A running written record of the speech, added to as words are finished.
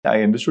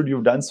I understood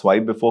you've done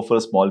Swipe before for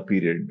a small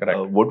period.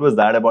 Correct. What was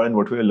that about and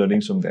what were your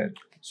learnings from there?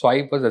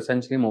 Swipe was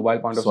essentially a mobile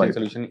point of sale Swipe.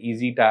 solution,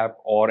 Easy Tap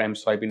or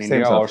M-Swipe in Same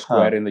India stuff, or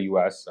Square huh. in the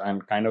US.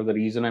 And kind of the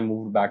reason I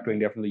moved back to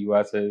India from the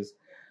US is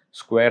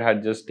Square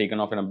had just taken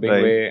off in a big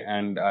Right. way,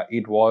 and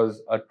it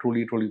was a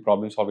truly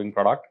problem-solving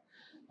product.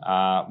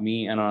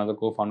 Me and another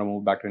co-founder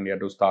moved back to India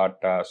to start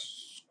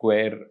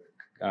Square,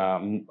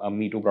 a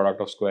Me Too product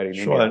of Square in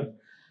Sure. India.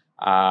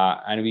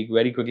 And we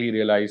very quickly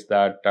realized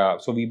that,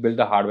 so we built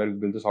the hardware, we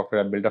built the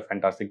software, I built a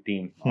fantastic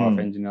team of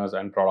engineers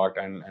and product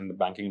and the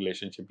banking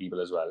relationship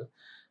people as well.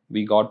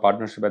 We got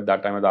partnership at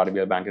that time with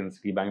RBI Bank and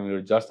Citibank, and we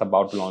were just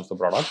about to launch the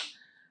product.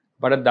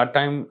 But at that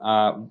time,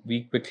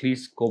 we quickly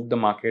scoped the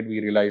market. We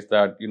realized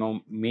that,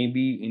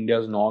 maybe India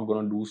is not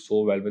going to do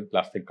so well with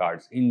plastic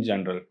cards in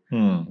general.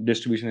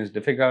 Distribution is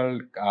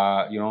difficult.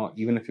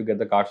 Even if you get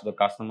the cards to the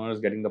customers,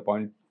 getting the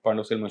point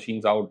of sale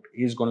machines out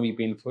is going to be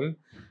painful,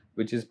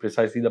 which is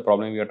precisely the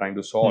problem we are trying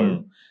to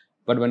solve.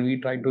 But when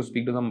we tried to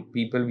speak to the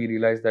people, we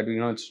realized that,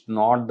 it's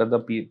not that the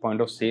point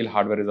of sale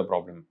hardware is a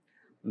problem.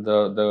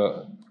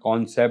 The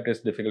concept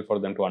is difficult for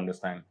them to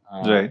understand.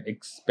 Right.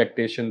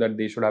 Expectation that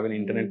they should have an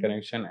internet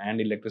connection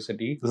and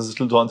electricity. This is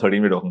still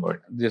 2013 we're talking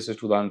about. This is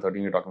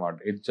 2013 we're talking about.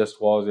 It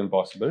just was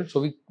impossible. So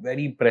we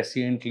very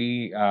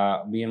presciently,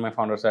 me and my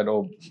founder said,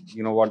 oh,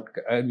 you know what?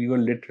 We were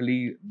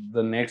literally,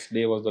 the next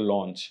day was the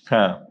launch.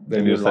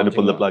 Then you decided to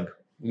pull the plug.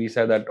 We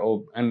said that,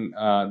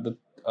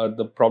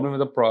 the problem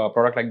with a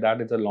product like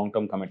that is a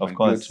long-term commitment. Of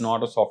course. It's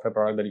not a software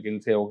product that you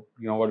can say, oh,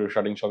 you know what, you're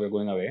shutting shop, you're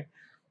going away.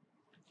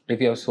 If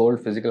you have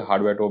sold physical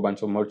hardware to a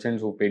bunch of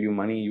merchants who paid you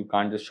money, you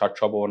can't just shut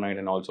shop overnight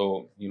and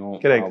also,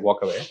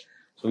 walk away.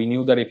 So we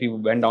knew that if you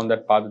went down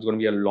that path, it's going to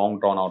be a long,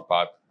 drawn-out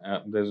path.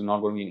 There's not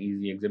going to be an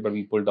easy exit, but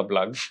we pulled the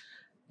plug.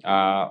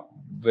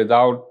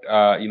 Without,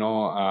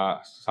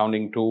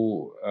 sounding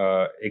too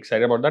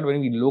excited about that, when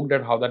we looked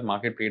at how that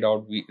market played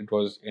out, it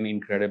was an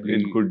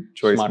incredibly good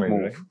choice smart made,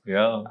 move. Right?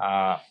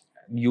 Yeah.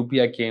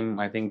 UPI came,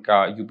 I think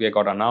UPI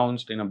got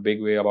announced in a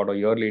big way about a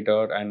year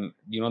later, and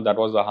that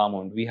was the aha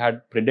moment. We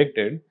had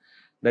predicted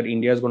that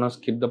India is going to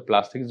skip the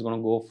plastic, it's going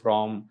to go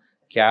from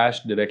cash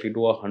directly to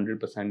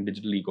 100%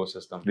 digital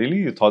ecosystem. Really?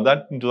 You thought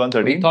that in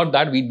 2013? We thought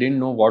that. We didn't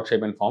know what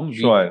shape and form.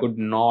 Sure.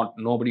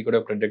 Nobody could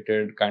have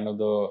predicted kind of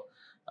the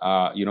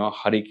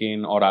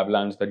hurricane or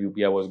avalanche that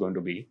UPI was going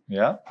to be.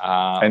 Yeah.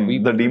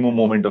 And the demo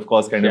moment, of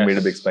course, kind of made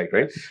a big spike,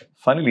 right?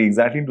 Funnily,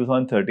 exactly in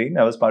 2013,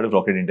 I was part of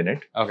Rocket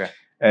Internet. Okay.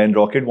 And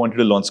Rocket wanted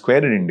to launch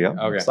Square in India.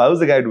 Okay. So I was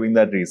the guy doing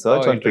that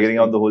research on figuring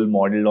out the whole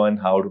model on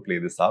how to play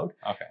this out.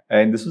 Okay.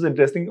 And this was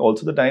interesting.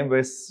 Also, the time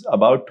where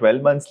about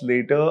 12 months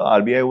later,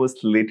 RBI was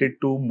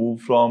slated to move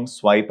from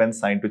swipe and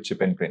sign to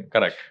chip and pin.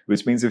 Correct.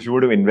 Which means if you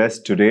were to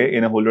invest today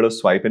in a whole lot of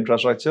swipe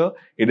infrastructure,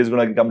 it is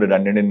going to become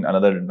redundant in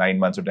another 9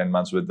 months or 10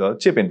 months with the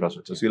chip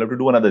infrastructure. So you'll have to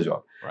do another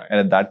job. Right. And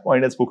at that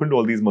point, I'd spoken to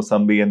all these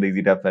Mossambi and the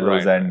Easy Tap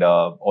fellows, and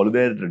all of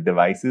their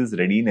devices'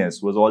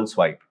 readiness was all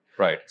swipe.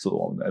 Right.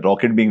 So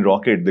Rocket being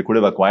Rocket, they could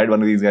have acquired one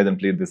of these guys and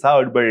played this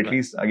out, but at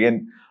least,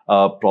 again,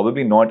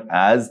 probably not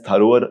as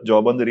thorough a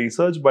job on the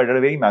research, but at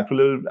a very macro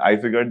level, I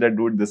figured that,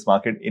 dude, this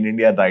market in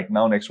India right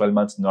now, next 12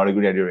 months, not a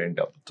good idea to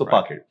enter. So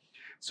park it.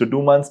 So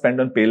 2 months spent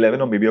on Pay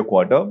 11 or maybe a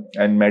quarter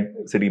and met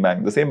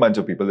Citibank, the same bunch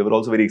of people. They were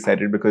also very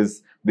excited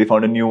because they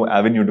found a new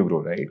avenue to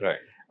grow, right? Right.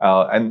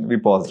 And we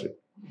paused it.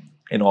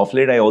 And off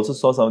late, I also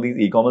saw some of these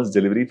e-commerce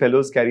delivery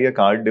fellows carry a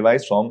card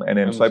device from an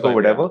M-Swipe or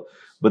whatever. Yeah.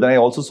 But then I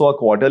also saw a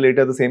quarter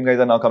later, the same guys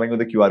are now coming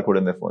with a QR code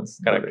on their phones.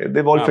 Correct.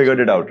 They've all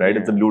figured it out, right?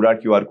 Yeah. It's a Blue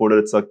Dart QR code or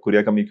it's a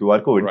courier company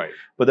QR code. Right.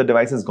 But the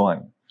device is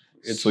gone.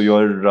 So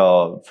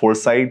your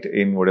foresight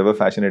in whatever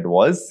fashion it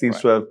was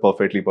seems to have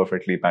perfectly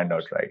panned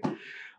out, right?